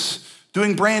business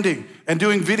doing branding and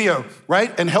doing video,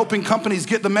 right? And helping companies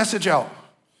get the message out.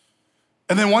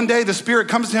 And then one day the Spirit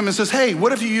comes to him and says, hey,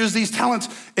 what if you use these talents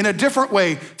in a different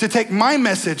way to take my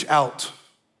message out?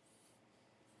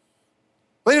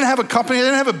 They didn't have a company, they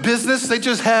didn't have a business, they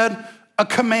just had a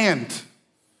command.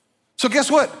 So guess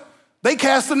what? They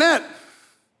cast the net,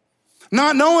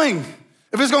 not knowing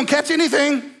if it's gonna catch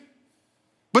anything,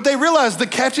 but they realized the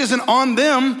catch isn't on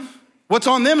them. What's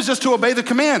on them is just to obey the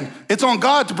command. It's on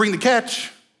God to bring the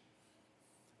catch.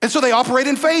 And so they operate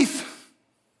in faith.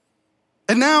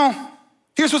 And now,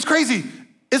 here's what's crazy.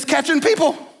 It's catching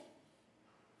people.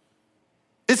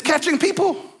 It's catching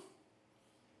people.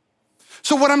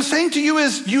 So what I'm saying to you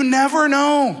is you never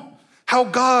know how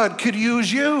God could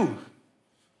use you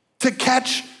to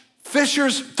catch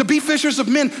fishers, to be fishers of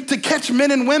men, to catch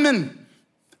men and women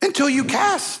until you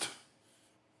cast.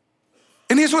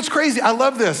 And here's what's crazy. I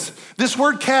love this. This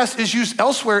word cast is used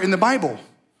elsewhere in the Bible.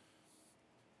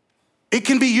 It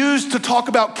can be used to talk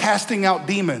about casting out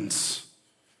demons,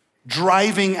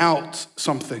 driving out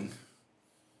something.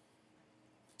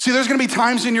 See, there's gonna be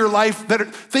times in your life that are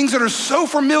things that are so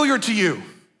familiar to you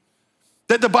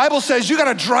that the Bible says you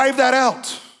gotta drive that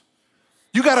out.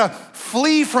 You gotta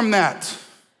flee from that.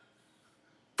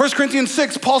 1 Corinthians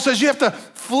 6, Paul says you have to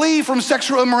flee from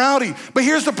sexual immorality. But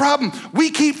here's the problem.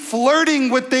 We keep flirting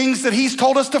with things that he's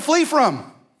told us to flee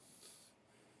from.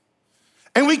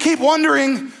 And we keep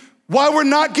wondering why we're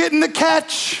not getting the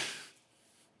catch.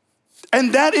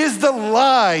 And that is the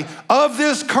lie of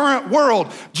this current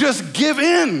world. Just give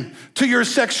in to your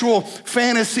sexual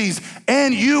fantasies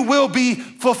and you will be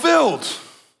fulfilled.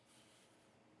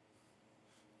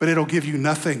 But it'll give you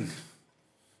nothing.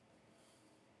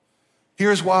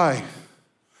 Here's why.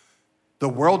 The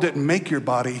world didn't make your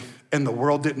body and the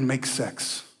world didn't make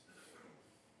sex.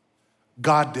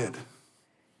 God did.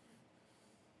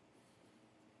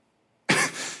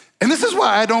 And this is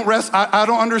why I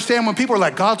don't understand when people are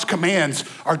like, God's commands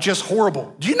are just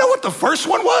horrible. Do you know what the first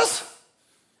one was?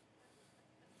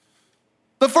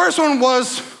 The first one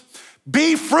was,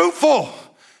 be fruitful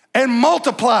and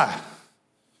multiply.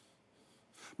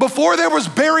 Before there was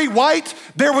Barry White,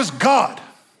 there was God.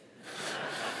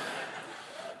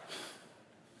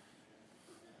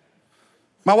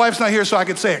 My wife's not here so I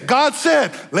could say it. God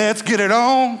said, let's get it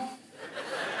on.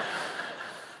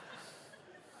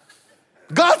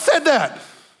 God said that.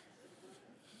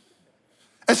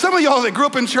 And some of y'all that grew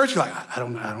up in church, you're like, I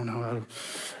don't know.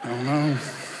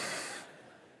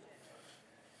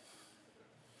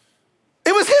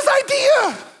 It was his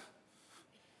idea.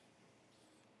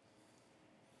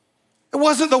 It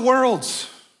wasn't the world's.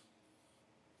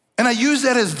 And I use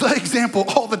that as the example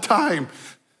all the time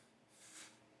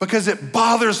because it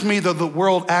bothers me that the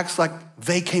world acts like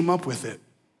they came up with it.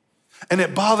 And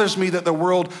it bothers me that the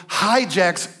world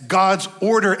hijacks God's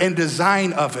order and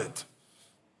design of it.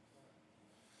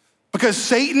 Because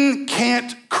Satan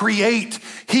can't create,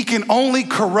 he can only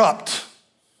corrupt.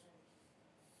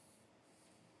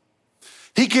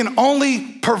 He can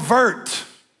only pervert.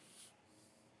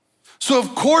 So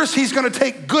of course he's gonna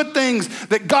take good things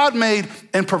that God made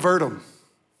and pervert them.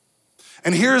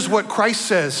 And here's what Christ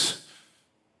says,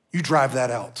 you drive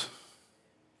that out.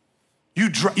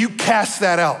 You cast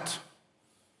that out.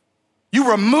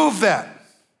 You remove that.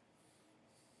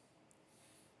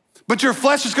 But your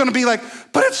flesh is gonna be like,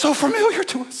 but it's so familiar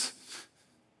to us.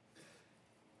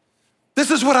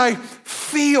 This is what I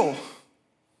feel.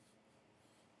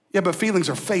 Yeah, but feelings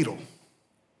are fatal.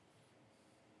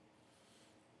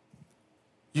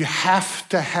 You have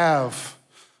to have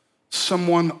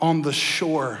someone on the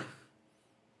shore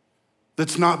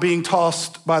that's not being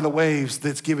tossed by the waves,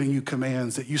 that's giving you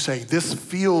commands that you say, this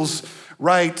feels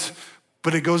right,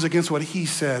 but it goes against what he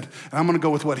said. And I'm gonna go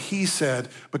with what he said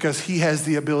because he has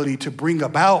the ability to bring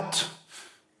about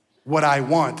what I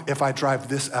want if I drive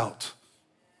this out.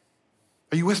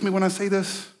 Are you with me when I say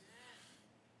this?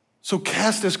 So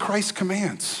cast as Christ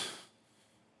commands,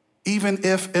 even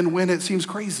if and when it seems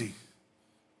crazy.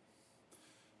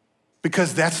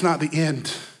 Because that's not the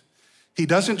end. He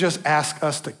doesn't just ask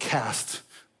us to cast.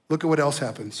 Look at what else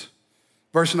happens.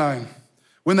 Verse 9,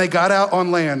 when they got out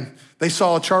on land, they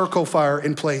saw a charcoal fire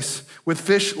in place with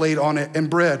fish laid on it and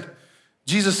bread.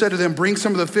 Jesus said to them, bring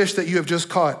some of the fish that you have just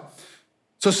caught.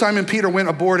 So Simon Peter went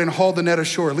aboard and hauled the net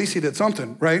ashore. At least he did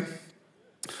something, right?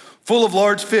 Full of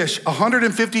large fish,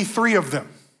 153 of them.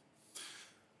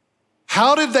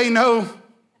 How did they know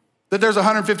that there's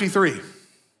 153?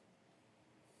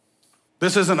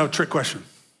 This isn't a trick question.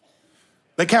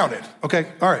 They counted, okay?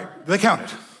 All right, they counted.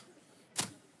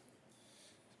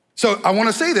 So I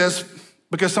wanna say this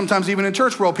because sometimes even in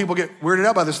church world, people get weirded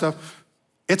out by this stuff.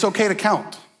 It's okay to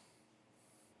count.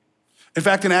 In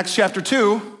fact, in Acts chapter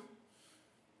 2,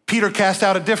 Peter cast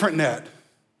out a different net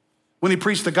when he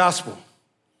preached the gospel.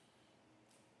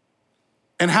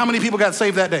 And how many people got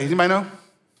saved that day? Anybody know?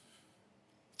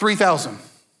 3,000.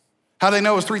 How do they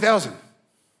know it was 3,000?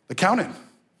 They counted.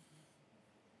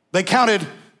 They counted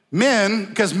men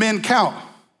because men count.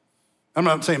 I'm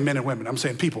not saying men and women, I'm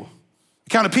saying people.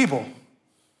 They counted people.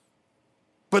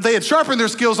 But they had sharpened their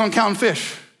skills on counting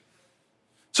fish.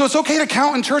 So it's okay to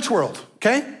count in church world,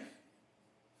 okay?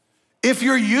 If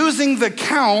you're using the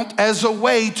count as a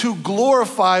way to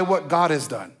glorify what God has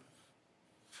done.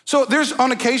 So there's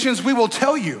on occasions we will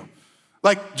tell you,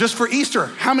 like just for Easter,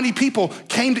 how many people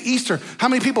came to Easter? How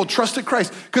many people trusted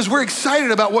Christ? Because we're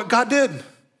excited about what God did.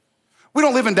 We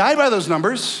don't live and die by those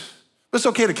numbers, but it's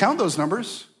okay to count those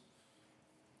numbers.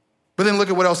 But then look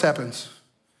at what else happens.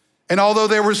 And although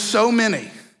there were so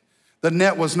many, the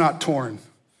net was not torn.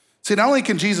 See, not only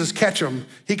can Jesus catch them,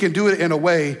 he can do it in a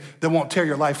way that won't tear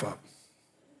your life up.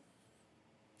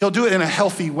 He'll do it in a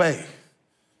healthy way,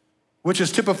 which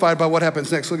is typified by what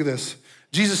happens next. Look at this.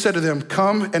 Jesus said to them,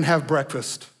 "Come and have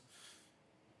breakfast."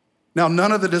 Now,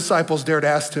 none of the disciples dared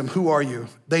ask him, "Who are you?"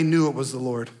 They knew it was the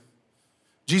Lord.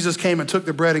 Jesus came and took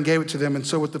the bread and gave it to them, and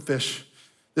so with the fish.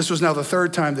 This was now the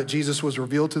third time that Jesus was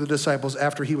revealed to the disciples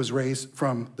after he was raised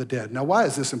from the dead. Now, why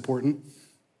is this important?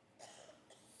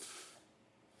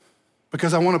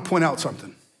 Because I want to point out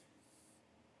something.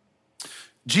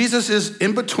 Jesus is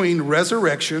in between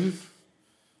resurrection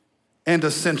and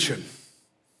ascension.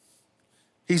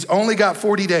 He's only got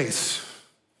 40 days.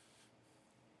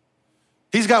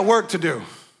 He's got work to do,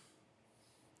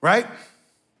 right?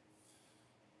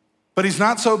 But he's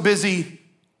not so busy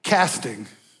casting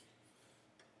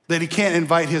that he can't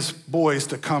invite his boys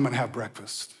to come and have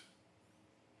breakfast.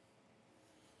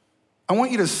 I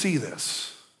want you to see this.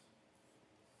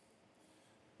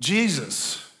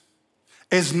 Jesus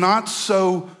is not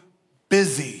so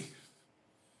busy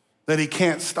that he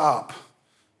can't stop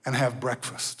and have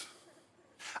breakfast.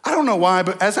 I don't know why,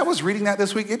 but as I was reading that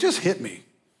this week, it just hit me.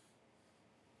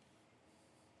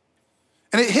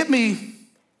 And it hit me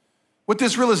with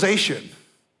this realization: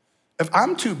 if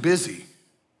I'm too busy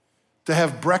to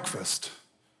have breakfast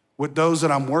with those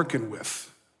that I'm working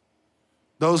with,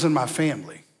 those in my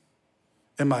family,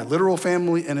 in my literal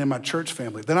family and in my church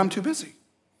family, then I'm too busy.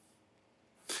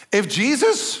 If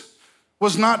Jesus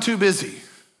was not too busy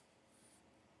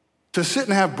to sit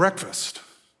and have breakfast,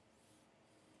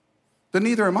 then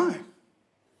neither am I.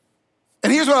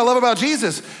 And here's what I love about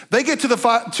Jesus. They get to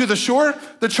the shore,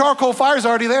 the charcoal fire's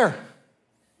already there.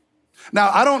 Now,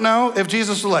 I don't know if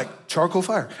Jesus was like, charcoal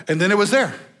fire, and then it was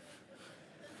there.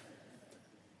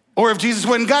 Or if Jesus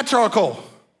went and got charcoal.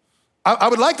 I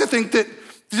would like to think that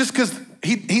just because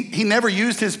he never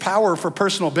used his power for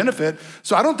personal benefit,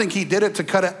 so I don't think he did it to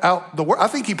cut out the work. I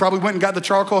think he probably went and got the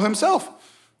charcoal himself,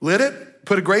 lit it,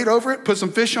 put a grate over it, put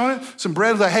some fish on it, some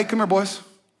bread, like, hey, come here, boys.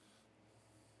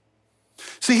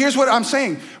 See, here's what I'm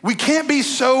saying. We can't be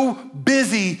so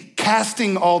busy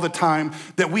casting all the time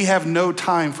that we have no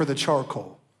time for the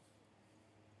charcoal.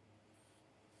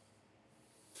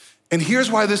 And here's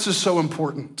why this is so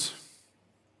important.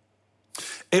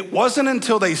 It wasn't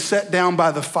until they sat down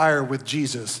by the fire with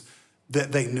Jesus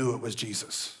that they knew it was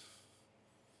Jesus.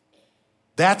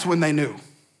 That's when they knew.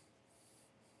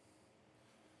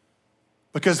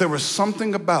 Because there was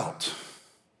something about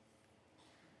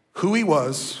who he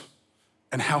was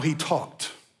and how he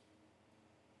talked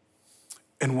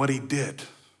and what he did.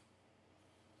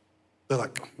 They're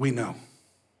like, we know.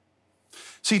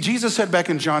 See, Jesus said back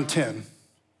in John 10,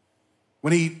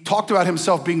 when he talked about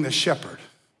himself being the shepherd,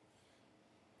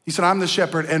 he said, I'm the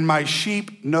shepherd and my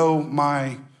sheep know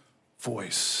my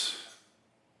voice.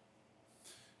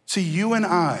 See, you and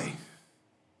I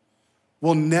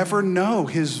will never know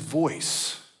his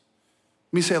voice.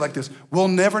 Let me say it like this. We'll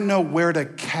never know where to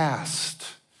cast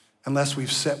unless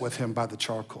we've sat with him by the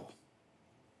charcoal.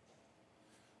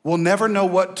 We'll never know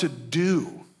what to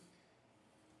do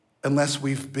unless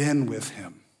we've been with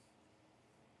him.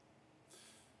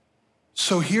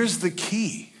 So here's the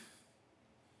key.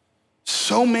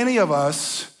 So many of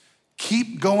us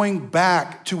keep going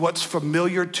back to what's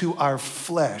familiar to our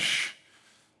flesh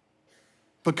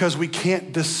because we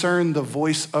can't discern the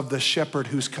voice of the shepherd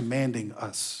who's commanding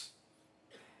us.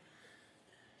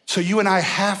 So you and I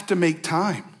have to make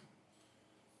time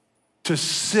to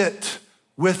sit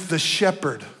with the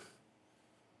shepherd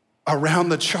around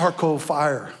the charcoal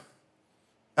fire.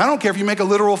 I don't care if you make a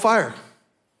literal fire.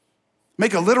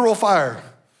 Make a literal fire.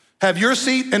 Have your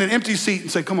seat and an empty seat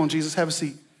and say, come on, Jesus, have a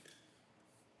seat.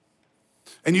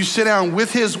 and you sit down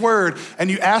with his word and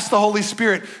you ask the Holy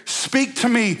Spirit, speak to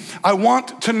me. I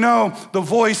want to know the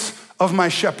voice of my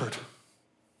shepherd.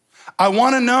 I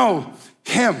want to know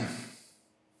him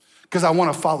because I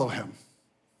want to follow him.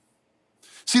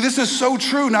 See, this is so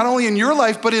true, not only in your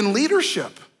life, but in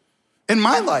leadership, in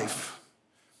my life.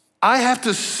 I have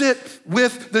to sit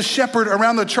with the shepherd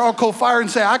around the charcoal fire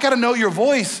and say, I gotta know your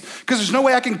voice, because there's no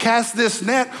way I can cast this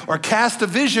net or cast a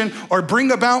vision or bring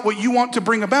about what you want to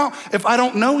bring about if I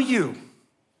don't know you.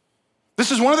 This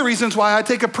is one of the reasons why I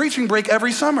take a preaching break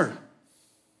every summer.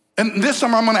 And this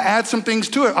summer, I'm gonna add some things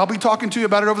to it. I'll be talking to you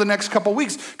about it over the next couple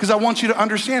weeks because I want you to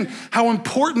understand how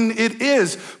important it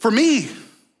is for me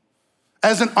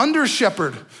as an under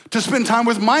shepherd to spend time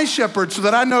with my shepherd so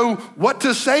that I know what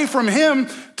to say from him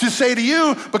to say to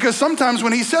you, because sometimes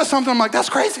when he says something, I'm like, that's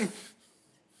crazy.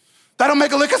 That don't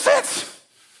make a lick of sense.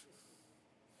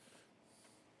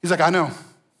 He's like, I know,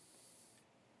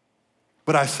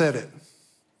 but I said it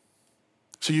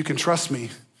so you can trust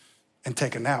me and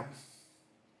take a nap.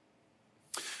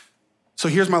 So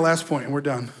here's my last point, and we're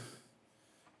done.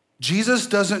 Jesus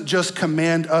doesn't just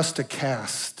command us to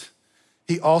cast.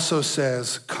 He also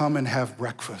says, come and have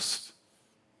breakfast.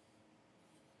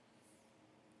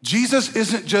 Jesus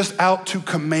isn't just out to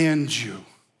command you.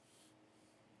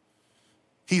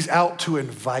 He's out to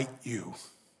invite you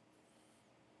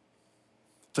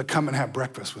to come and have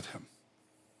breakfast with him.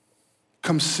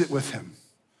 Come sit with him,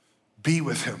 be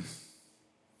with him.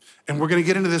 And we're gonna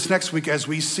get into this next week as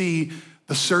we see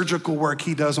the surgical work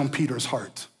he does on Peter's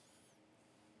heart.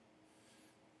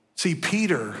 See,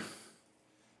 Peter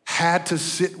had to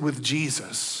sit with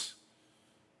Jesus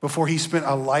before he spent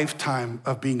a lifetime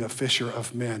of being a fisher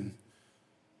of men.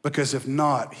 Because if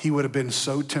not, he would have been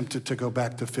so tempted to go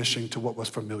back to fishing to what was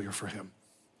familiar for him.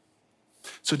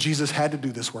 So Jesus had to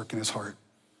do this work in his heart.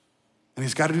 And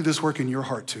he's got to do this work in your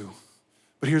heart too.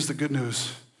 But here's the good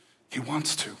news. He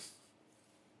wants to.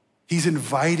 He's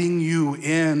inviting you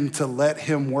in to let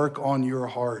him work on your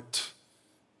heart,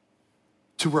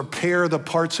 to repair the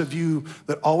parts of you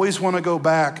that always want to go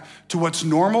back to what's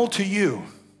normal to you,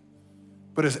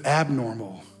 but is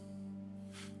abnormal.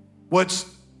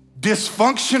 What's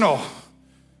dysfunctional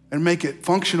and make it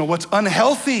functional. What's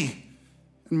unhealthy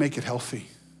and make it healthy.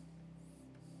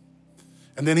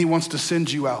 And then he wants to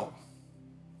send you out.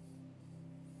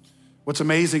 What's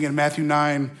amazing in Matthew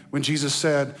 9, when Jesus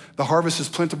said, the harvest is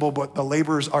plentiful, but the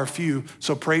laborers are few.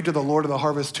 So pray to the Lord of the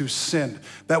harvest to send.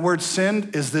 That word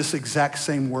send is this exact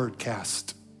same word,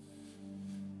 cast.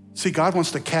 See, God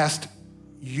wants to cast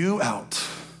you out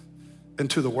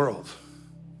into the world.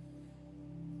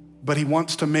 But he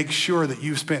wants to make sure that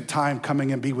you've spent time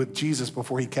coming and be with Jesus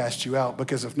before he casts you out.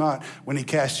 Because if not, when he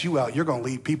casts you out, you're gonna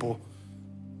lead people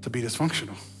to be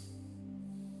dysfunctional.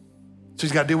 So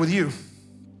he's gotta deal with you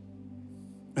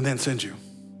and then send you.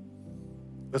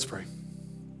 Let's pray.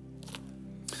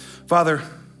 Father,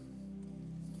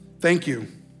 thank you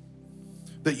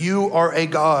that you are a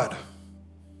God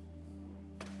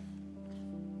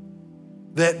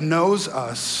that knows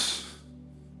us,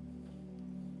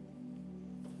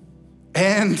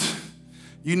 and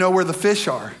you know where the fish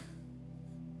are.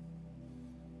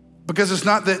 Because it's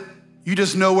not that you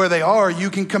just know where they are, you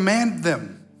can command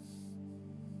them.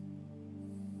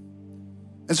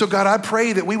 And so God, I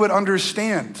pray that we would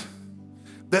understand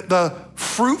that the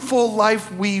fruitful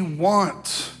life we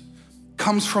want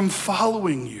comes from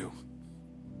following you,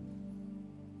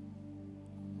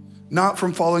 not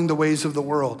from following the ways of the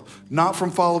world, not from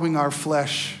following our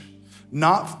flesh,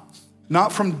 not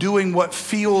from doing what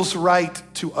feels right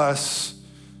to us,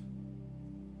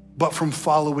 but from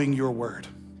following your word.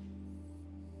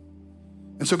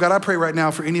 And so God, I pray right now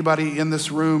for anybody in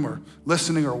this room or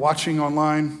listening or watching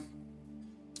online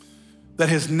that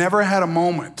has never had a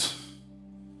moment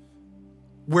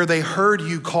where they heard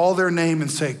you call their name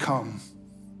and say, come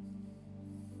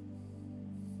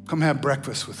have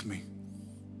breakfast with me.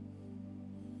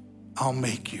 I'll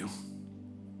make you.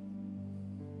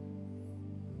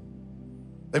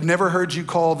 They've never heard you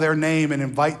call their name and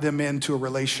invite them into a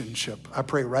relationship. I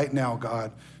pray right now,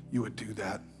 God, you would do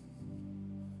that.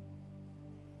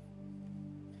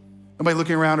 Nobody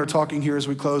looking around or talking here as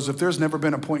we close. If there's never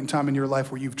been a point in time in your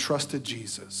life where you've trusted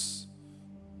Jesus,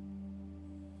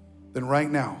 then right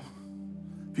now,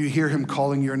 if you hear him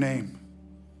calling your name,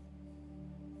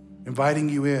 inviting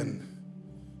you in,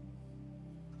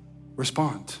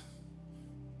 respond.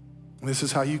 And this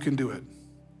is how you can do it.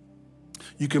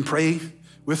 You can pray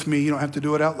with me. You don't have to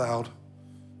do it out loud.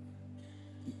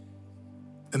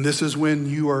 And this is when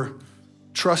you are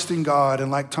trusting God and,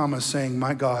 like Thomas, saying,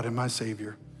 my God and my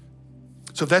Savior.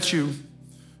 So if that's you,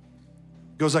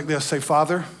 it goes like this. Say,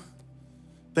 Father,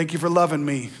 Thank you for loving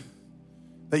me,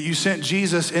 that you sent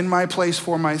Jesus in my place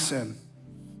for my sin.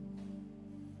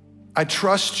 I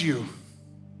trust you.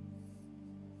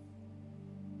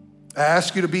 I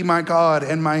ask you to be my God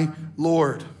and my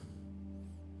Lord.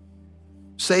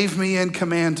 Save me and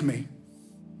command me.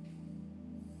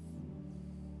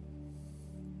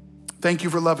 Thank you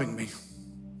for loving me.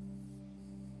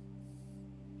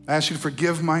 I ask you to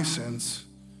forgive my sins.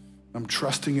 I'm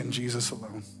trusting in Jesus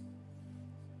alone.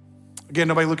 Again,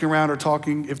 nobody looking around or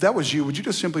talking. If that was you, would you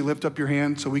just simply lift up your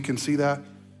hand so we can see that?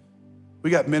 We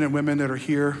got men and women that are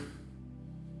here,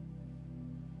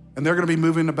 and they're gonna be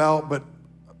moving about, but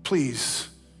please,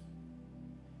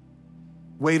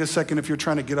 wait a second if you're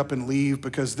trying to get up and leave,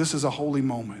 because this is a holy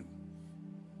moment.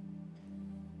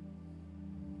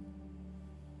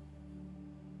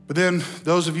 But then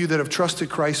those of you that have trusted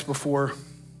Christ before,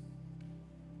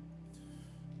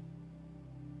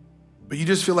 but you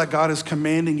just feel like God is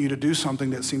commanding you to do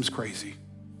something that seems crazy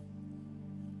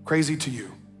to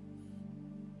you.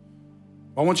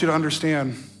 I want you to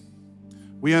understand,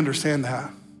 we understand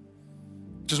that.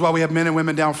 Which is why we have men and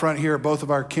women down front here at both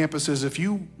of our campuses. If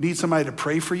you need somebody to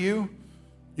pray for you,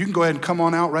 you can go ahead and come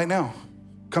on out right now.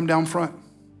 Come down front.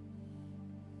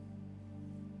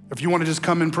 If you want to just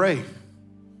come and pray,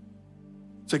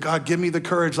 say, God, give me the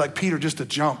courage like Peter just to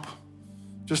jump,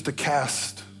 just to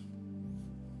cast.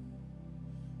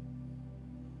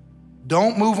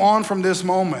 Don't move on from this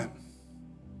moment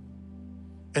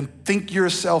and think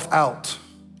yourself out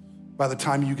by the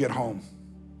time you get home.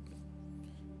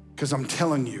 Because I'm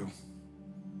telling you,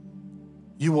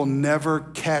 you will never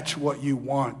catch what you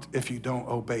want if you don't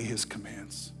obey his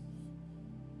commands.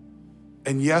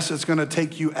 And yes, it's gonna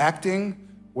take you acting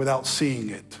without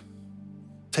seeing it.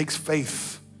 It takes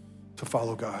faith to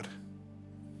follow God,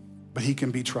 but he can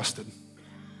be trusted.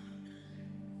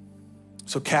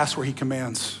 So cast where he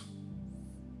commands.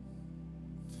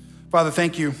 Father,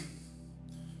 thank you.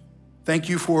 Thank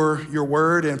you for your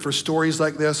word and for stories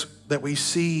like this that we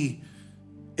see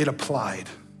it applied.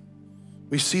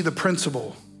 We see the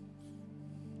principle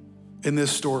in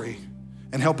this story,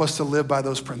 and help us to live by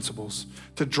those principles,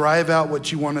 to drive out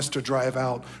what you want us to drive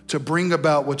out, to bring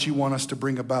about what you want us to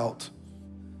bring about,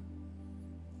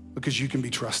 because you can be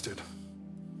trusted.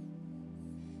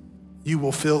 You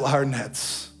will fill our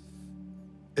nets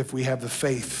if we have the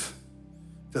faith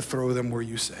to throw them where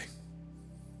you say.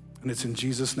 And it's in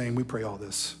Jesus' name we pray all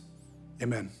this.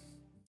 Amen.